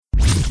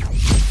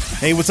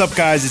Hey, what's up,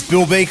 guys? It's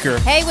Bill Baker.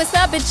 Hey, what's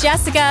up? It's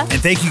Jessica. And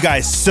thank you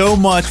guys so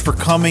much for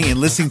coming and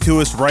listening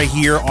to us right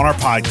here on our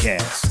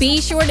podcast.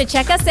 Be sure to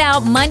check us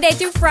out Monday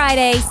through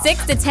Friday,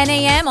 6 to 10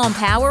 a.m. on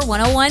Power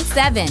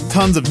 101.7.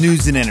 Tons of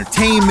news and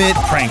entertainment,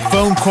 prank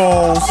phone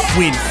calls,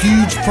 win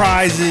huge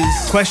prizes,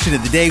 question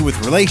of the day with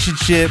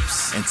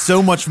relationships, and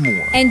so much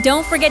more. And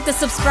don't forget to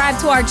subscribe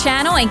to our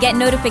channel and get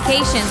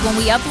notifications when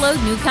we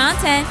upload new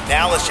content.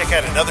 Now let's check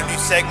out another new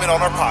segment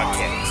on our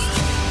podcast.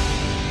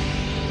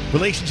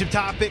 Relationship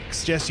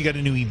topics. Jess, you got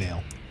a new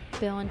email.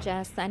 Bill and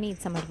Jess, I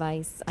need some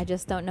advice. I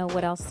just don't know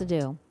what else to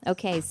do.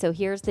 Okay, so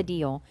here's the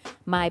deal.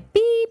 My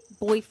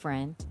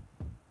boyfriend,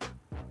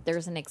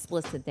 there's an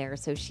explicit there,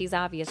 so she's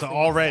obviously... So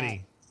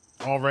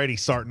already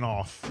starting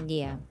off.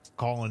 Yeah.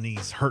 Calling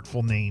these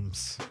hurtful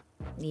names.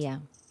 Yeah.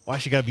 Why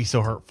she gotta be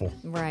so hurtful?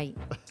 Right.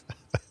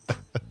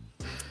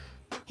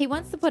 He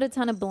wants to put a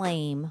ton of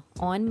blame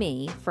on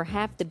me for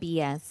half the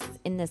BS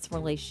in this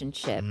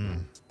relationship.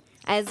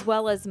 As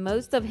well as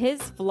most of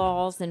his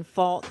flaws and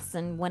faults.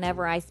 And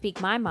whenever I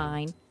speak my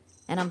mind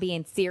and I'm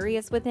being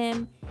serious with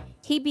him,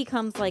 he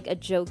becomes like a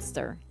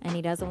jokester and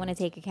he doesn't want to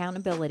take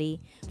accountability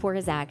for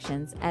his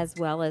actions as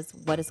well as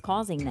what is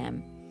causing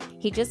them.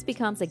 He just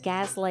becomes a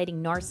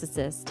gaslighting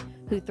narcissist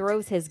who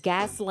throws his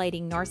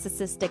gaslighting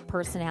narcissistic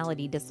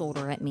personality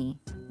disorder at me.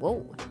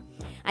 Whoa.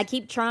 I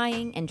keep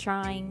trying and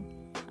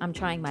trying. I'm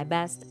trying my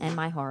best and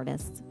my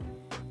hardest.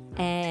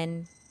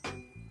 And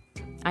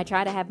I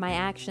try to have my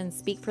actions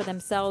speak for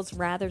themselves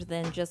rather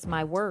than just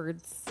my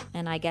words.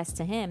 And I guess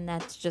to him,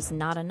 that's just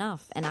not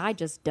enough. And I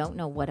just don't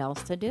know what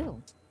else to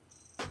do.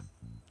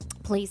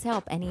 Please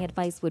help. Any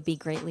advice would be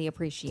greatly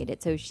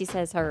appreciated. So she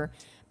says her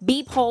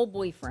beep hole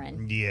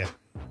boyfriend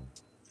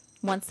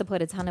wants to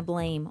put a ton of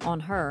blame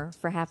on her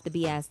for half the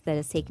BS that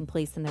is taking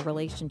place in the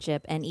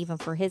relationship and even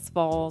for his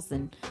flaws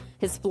and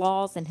his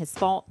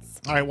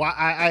faults. All right, well,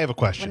 I have a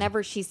question.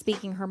 Whenever she's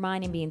speaking her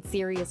mind and being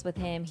serious with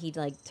him, he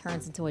like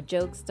turns into a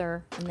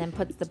jokester and then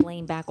puts the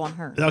blame back on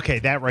her. Okay,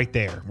 that right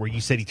there, where you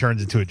said he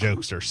turns into a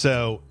jokester.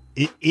 So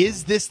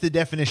is this the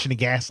definition of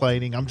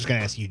gaslighting? I'm just going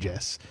to ask you,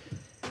 Jess.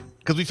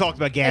 Because we talked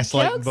about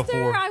gaslighting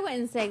before. I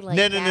wouldn't say like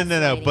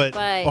No. But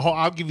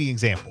I'll give you an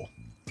example.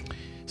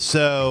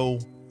 So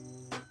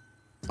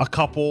a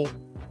couple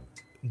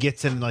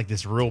gets in like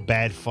this real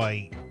bad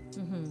fight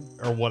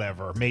or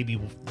whatever. Maybe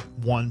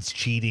one's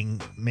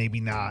cheating, maybe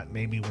not.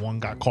 Maybe one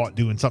got caught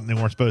doing something they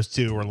weren't supposed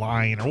to or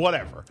lying or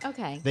whatever.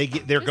 Okay. They're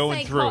just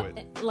going through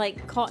it.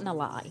 Like caught in a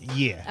lie.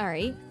 Yeah. All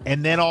right.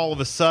 And then all of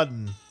a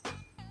sudden,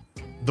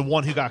 the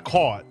one who got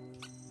caught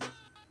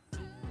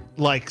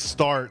like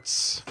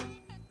starts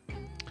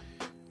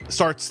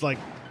like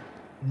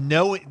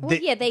knowing. Well,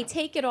 they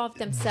take it off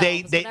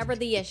themselves, whatever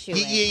the issue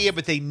is. Yeah,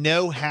 but they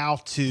know how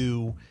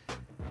to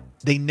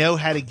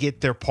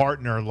get their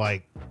partner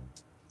like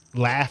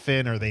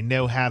laughing, or they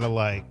know how to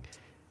like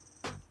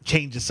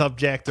change the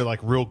subject. They're like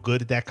real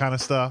good at that kind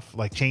of stuff,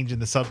 like changing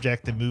the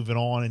subject and moving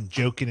on and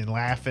joking and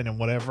laughing and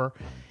whatever.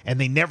 And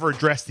they never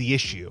address the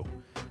issue.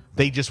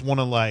 They just want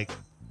to like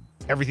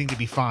everything to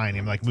be fine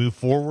and like move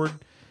forward.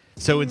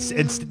 So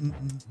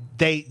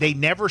they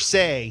never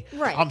say,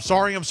 right. I'm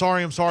sorry.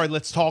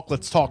 Let's talk.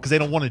 Because they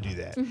don't want to do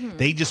that.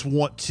 They just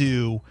want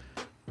to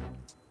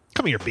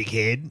come here, big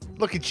head.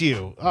 Look at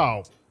you.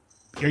 Oh,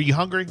 are you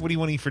hungry? What do you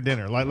want to eat for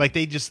dinner? Like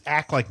they just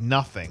act like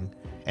nothing,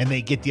 and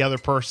they get the other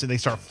person. They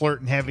start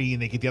flirting heavy,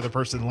 and they get the other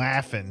person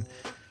laughing,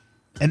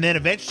 and then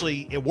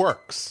eventually it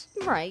works.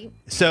 Right.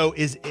 So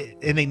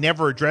and they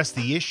never address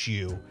the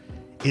issue.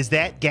 Is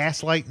that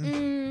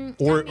gaslighting,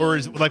 or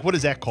is like what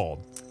is that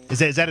called? Is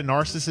that a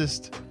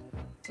narcissist?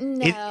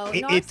 No,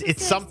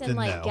 it's something and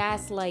like though.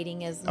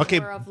 Gaslighting is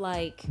more of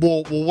like.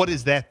 Well, what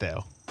is that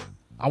though?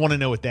 I want to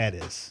know what that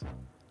is.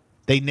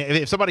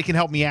 If somebody can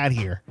help me out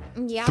here,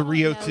 302.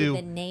 I don't know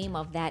the name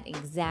of that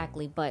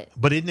exactly, but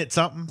isn't it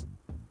something?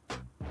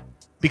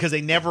 Because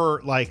they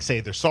never like say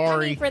they're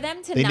sorry. I mean, for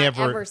them to not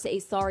ever say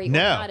sorry or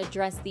not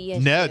address the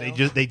issue. No,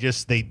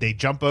 they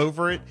jump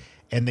over it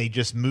and they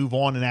just move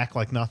on and act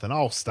like nothing.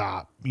 Oh,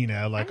 stop. Maybe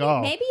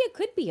it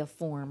could be a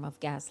form of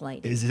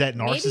gaslighting. Is that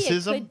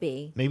narcissism? Maybe it could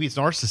be. Maybe it's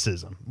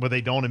narcissism where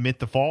they don't admit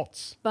the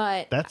faults.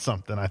 But that's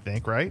something, I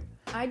think, right?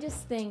 I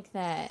just think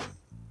that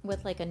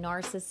with like a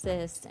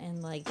narcissist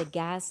and like the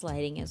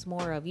gaslighting is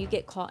more of you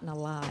get caught in a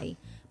lie,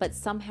 but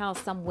somehow,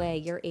 some way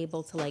you're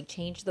able to like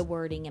change the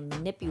wording and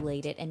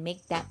manipulate it and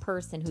make that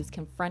person who's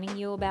confronting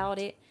you about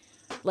it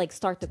like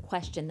start to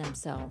question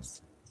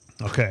themselves.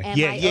 Okay. Am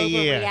I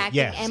overreacting?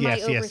 Yes. Am I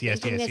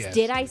overthinking this?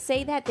 Did I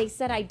say that? They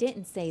said I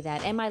didn't say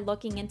that. Am I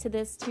looking into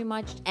this too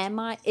much?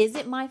 Is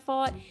it my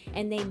fault?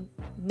 And they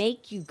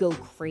make you go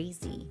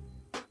crazy.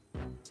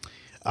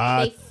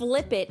 They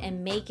flip it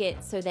and make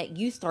it so that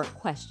you start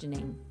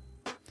questioning.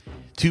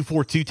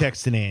 242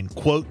 texting in,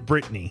 quote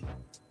Brittany,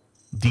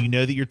 do you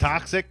know that you're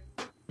toxic?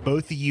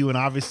 Both of you, and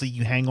obviously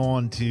you hang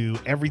on to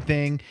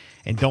everything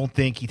and don't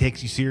think he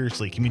takes you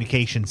seriously.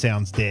 Communication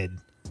sounds dead.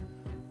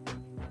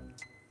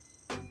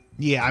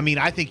 Yeah, I mean,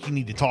 I think you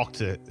need to talk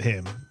to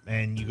him,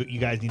 and you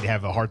guys need to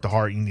have a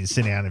heart-to-heart. You need to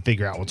sit down and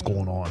figure out what's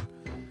going on.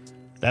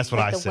 That's what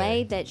But I the say.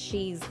 way that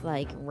she's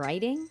like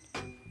writing,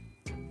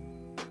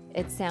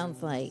 it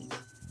sounds like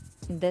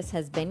this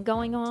has been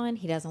going on.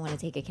 He doesn't want to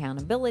take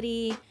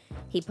accountability.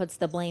 He puts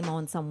the blame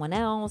on someone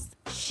else.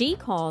 She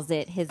calls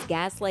it his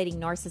gaslighting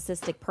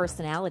narcissistic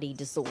personality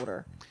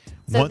disorder.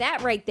 So What-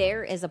 that right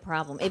there is a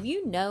problem. If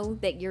you know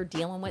that you're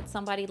dealing with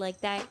somebody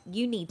like that,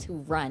 you need to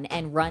run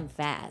and run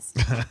fast.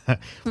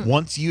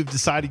 Once you've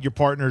decided your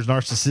partner is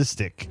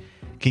narcissistic,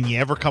 can you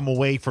ever come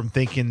away from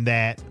thinking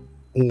that,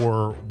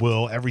 or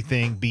will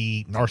everything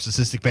be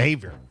narcissistic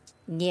behavior?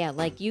 Yeah,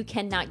 like you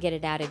cannot get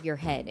it out of your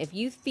head. If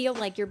you feel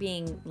like you're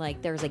being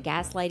like there's a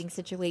gaslighting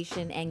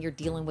situation and you're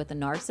dealing with a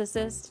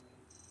narcissist,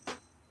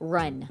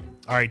 run.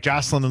 All right,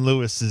 Jocelyn and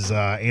Lewis is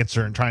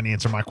trying to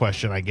answer my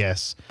question, I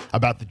guess,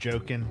 about the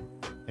joking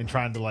and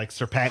trying to like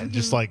surpass,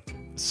 just like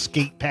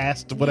skate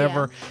past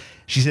whatever. Yeah.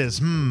 She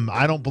says,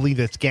 I don't believe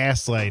that's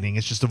gaslighting.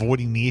 It's just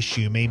avoiding the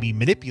issue, maybe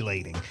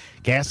manipulating.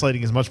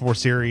 Gaslighting is much more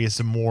serious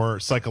and more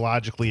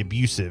psychologically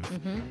abusive.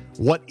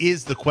 What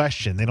is the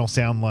question? They don't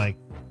sound like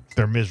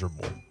they're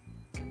miserable.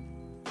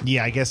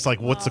 Yeah, I guess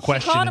like what's the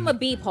question? She called in him a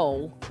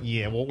beep-hole.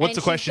 Yeah, well, what's And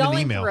the question she's in the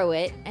going email? through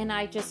it, and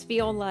I just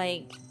feel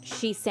like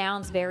she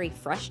sounds very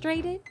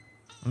frustrated,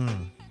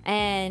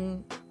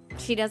 and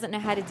she doesn't know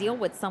how to deal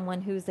with someone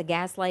who's a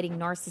gaslighting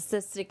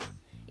narcissistic,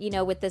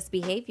 with this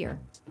behavior.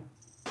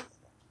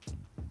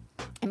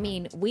 I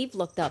mean, we've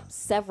looked up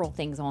several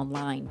things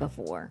online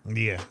before,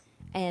 Yeah.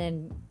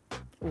 and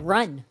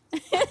run,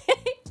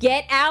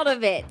 get out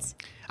of it.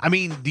 I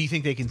mean, do you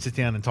think they can sit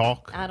down and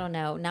talk? I don't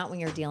know, not when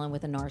you're dealing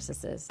with a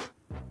narcissist.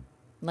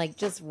 Like,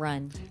 just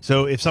run.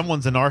 So if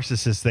someone's a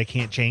narcissist, they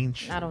can't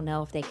change. I don't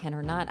know if they can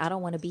or not. I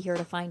don't want to be here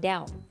to find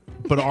out.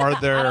 But are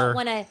there? I don't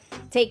want to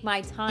take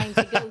my time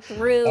to go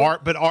through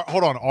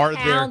hold on. Are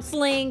there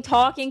counseling,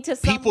 talking to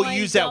someone, People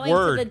use that going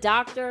word. to the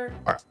doctor.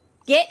 Are-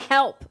 Get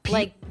help.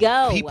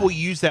 Go. people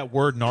use that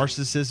word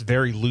narcissist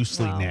very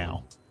loosely Well.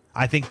 now?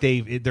 I think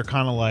they're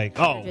kind of like,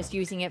 They're just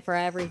using it for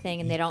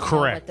everything, and they don't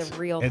Correct. know what the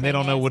real And they thing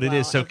don't know what it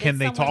is. So if can it's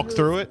they someone talk who's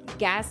through it?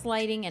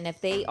 Gaslighting, and if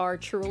they are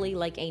truly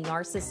like a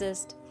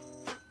narcissist,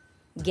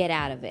 get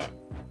out of it.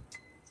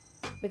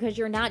 Because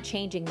you're not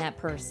changing that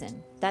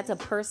person. That's a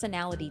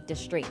personality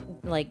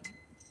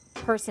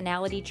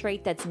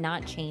trait that's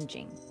not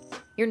changing.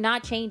 You're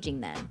not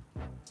changing them.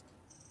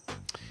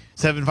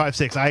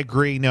 756. I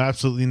agree. No,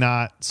 absolutely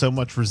not. So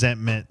much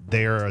resentment.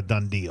 They're a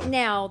done deal.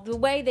 Now, the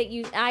way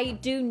that I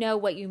do know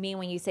what you mean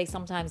when you say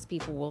sometimes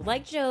people will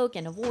like joke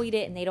and avoid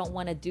it and they don't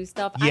want to do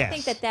stuff. Yes. I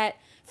think that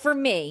for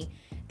me,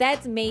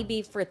 that's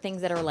maybe for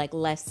things that are like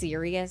less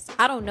serious.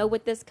 I don't know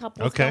what this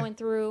couple's Okay. going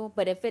through,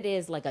 but if it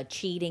is like a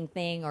cheating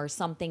thing or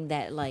something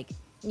that like,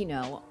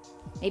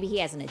 maybe he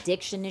has an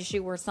addiction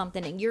issue or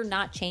something and you're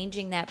not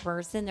changing that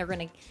person, they're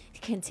going to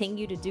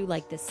continue to do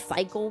like this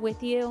cycle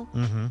with you.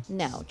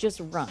 No,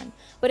 just run.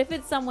 But if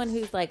it's someone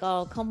who's like,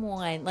 oh, come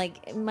on,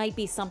 like it might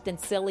be something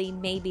silly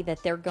maybe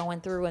that they're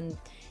going through and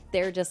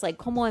they're just like,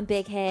 come on,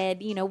 big head,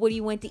 what do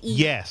you want to eat?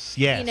 Yes.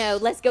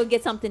 Let's go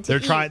get something to They're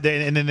eat. trying,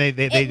 and then they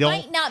It don't.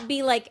 might not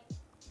be like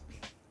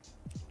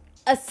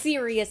a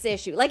serious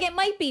issue. Like it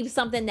might be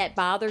something that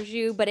bothers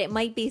you, but it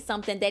might be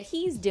something that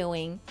he's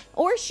doing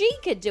or she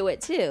could do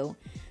it too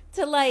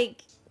to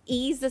like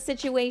ease the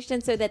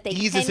situation so that they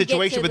ease can the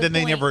situation, get to but then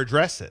they point. never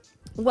address it.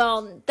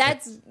 Well,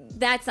 that's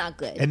not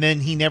good. And then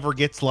he never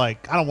gets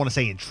like, I don't want to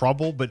say in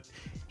trouble, but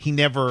he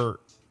never,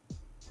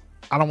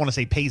 I don't want to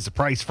say pays the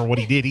price for what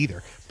he did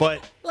either.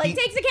 But like he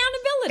takes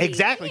accountability.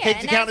 Exactly, Yeah, takes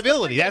and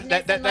accountability. asks for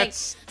forgiveness and,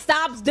 That's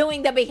stops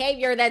doing the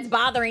behavior that's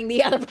bothering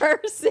the other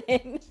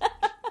person.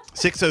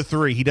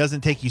 603. He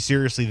doesn't take you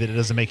seriously. That it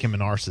doesn't make him a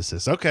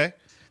narcissist. Okay,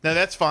 no,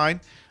 that's fine.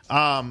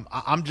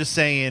 I'm just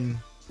saying.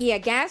 Yeah,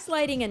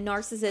 gaslighting and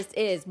narcissist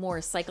is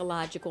more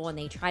psychological, and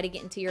they try to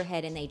get into your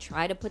head and they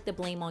try to put the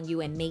blame on you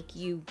and make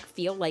you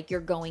feel like you're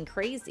going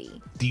crazy.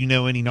 Do you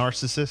know any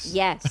narcissists?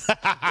 Yes.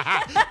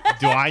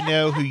 Do I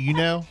know who you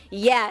know?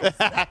 Yes.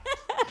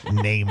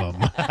 Name them.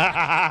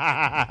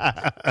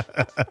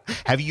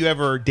 Have you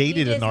ever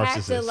dated You a just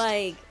have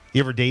narcissist? to, You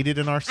ever dated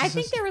a narcissist? I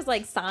think there was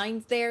like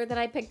signs there that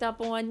I picked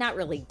up on. Not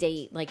really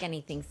date, like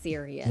anything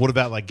serious. What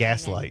about like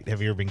gaslight?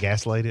 Have you ever been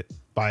gaslighted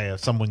by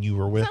someone you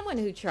were with? Someone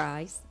who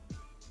tries.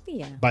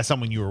 Yeah. By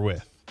someone you were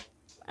with?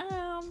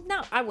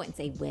 No, I wouldn't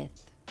say with.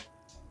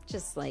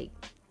 Just like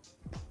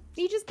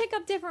you just pick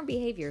up different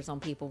behaviors on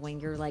people when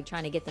you're like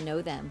trying to get to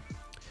know them.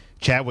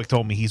 Chadwick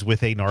told me he's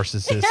with a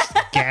narcissist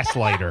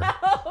gaslighter.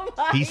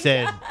 He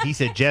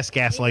said Jess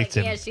gaslights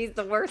him. Yeah, she's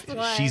the worst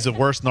one. She's the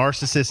worst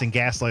narcissist and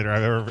gaslighter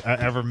I've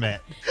ever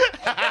met.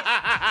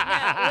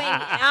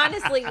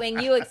 Honestly, when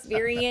you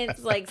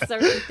experience like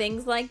certain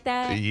things like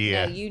that,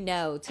 Yeah. no, you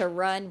know to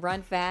run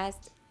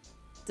fast,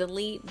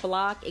 delete,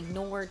 block,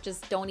 ignore.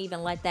 Just don't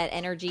even let that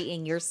energy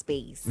in your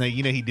space. No,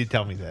 he did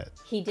tell me that.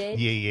 He did?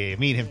 Yeah.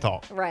 Me and him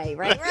talk. Right.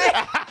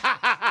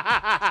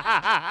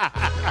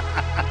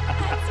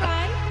 That's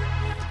fine.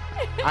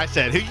 I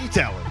said, who you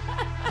telling?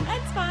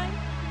 That's fine.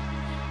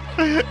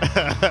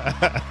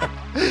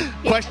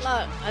 Question.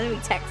 Look, let me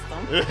text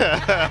them.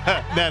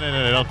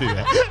 No, don't do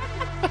that.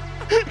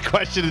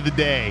 Question of the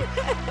day.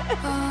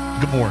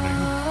 Good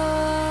morning.